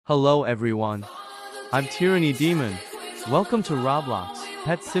Hello everyone. I'm Tyranny Demon. Welcome to Roblox,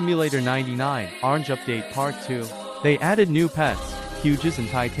 Pet Simulator 99, Orange Update Part 2. They added new pets, Huges and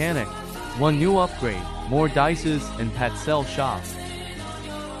Titanic. One new upgrade, more dices and pet sell shop.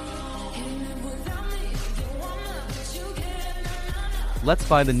 Let's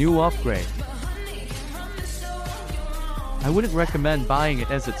buy the new upgrade. I wouldn't recommend buying it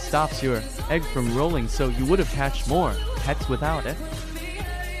as it stops your egg from rolling, so you would have hatched more pets without it.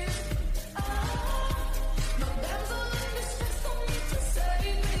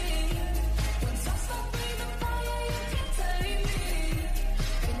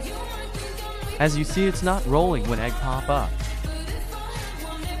 As you see, it's not rolling when egg pop up.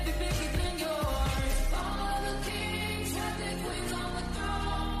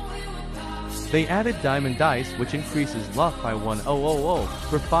 They added diamond dice, which increases luck by 1000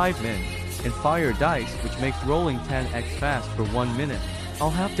 for 5 min, and fire dice, which makes rolling 10x fast for 1 minute. I'll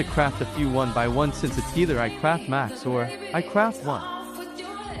have to craft a few one by one, since it's either I craft max or I craft one.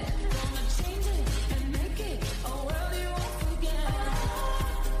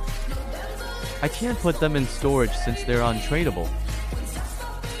 I can't put them in storage since they're untradeable.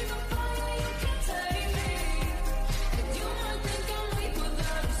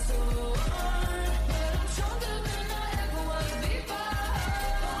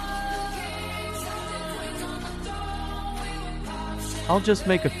 I'll just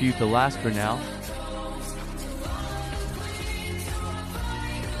make a few to last for now.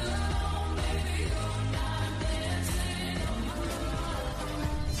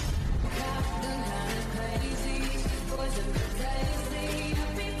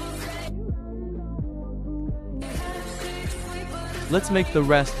 Let's make the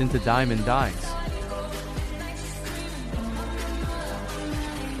rest into diamond dice.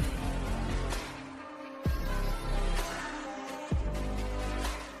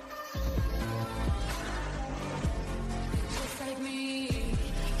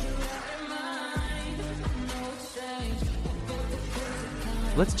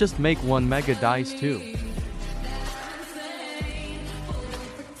 Let's just make one mega dice too.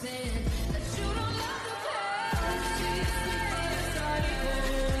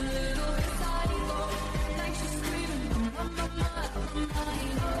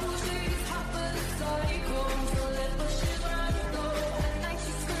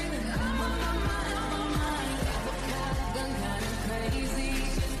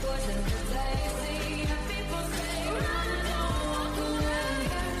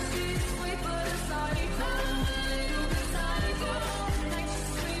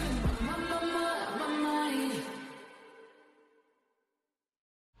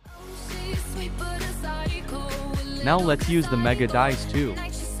 Now let's use the mega dice too.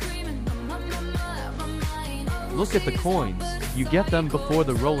 Look at the coins, you get them before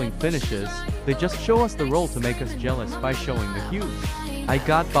the rolling finishes. They just show us the roll to make us jealous by showing the huge. I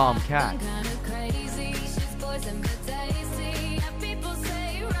got bomb cat.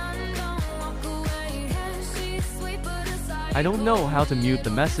 I don't know how to mute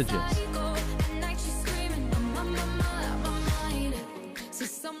the messages.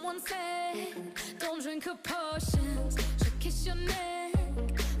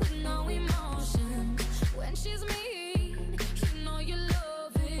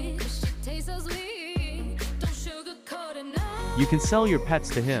 You can sell your pets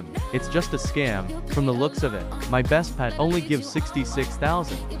to him. It's just a scam, from the looks of it. My best pet only gives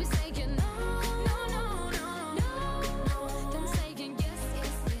 66,000.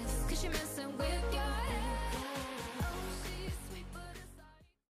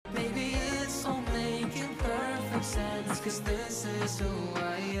 Maybe it's all making perfect sense, 'cause this is who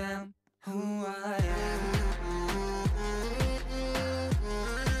I am, who I am.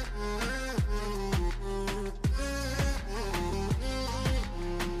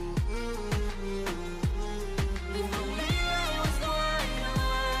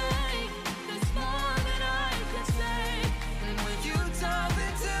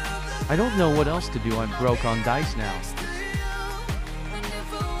 I don't know what else to do, I'm broke on dice now.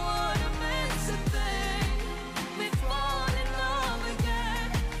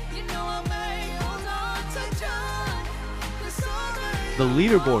 The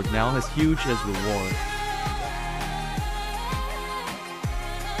leaderboard now has huge as reward.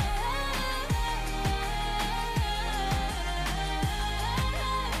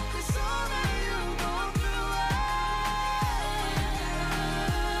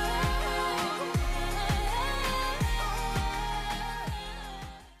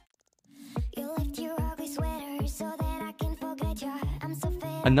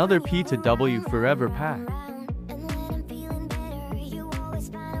 Another P to W forever pack.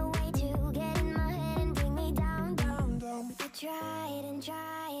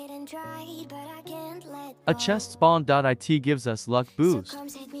 A chest spawn.it gives us luck boost.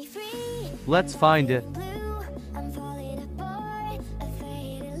 Let's find it.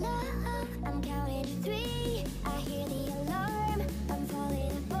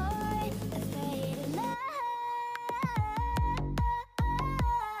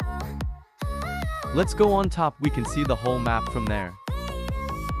 Let's go on top, we can see the whole map from there.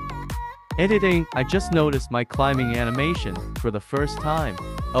 Editing, I just noticed my climbing animation for the first time.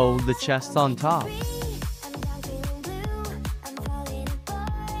 Oh, the chest's on top.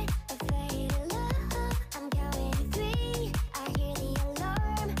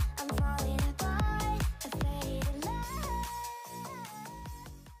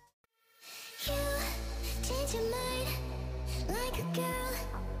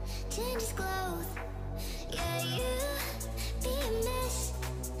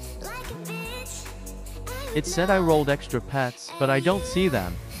 It said I rolled extra pets, but I don't see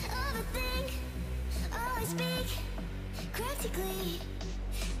them.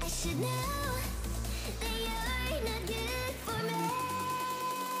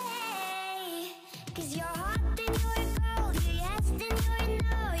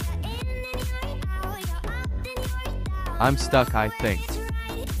 I'm stuck, I think.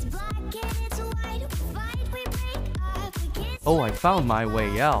 Oh, I found my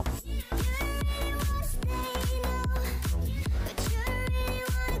way out.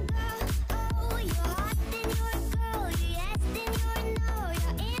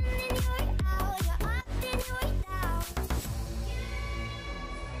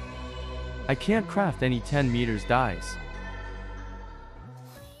 I can't craft any 10 meters dice.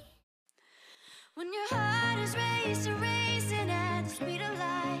 When your heart is racing at the speed of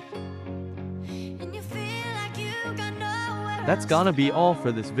light, and you feel like you got nowhere. That's gonna be all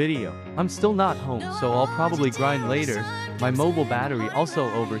for this video. I'm still not home, so I'll probably grind later. My mobile battery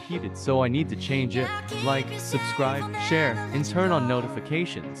also overheated, so I need to change it. Like, subscribe, share, and turn on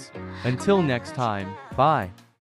notifications. Until next time, bye.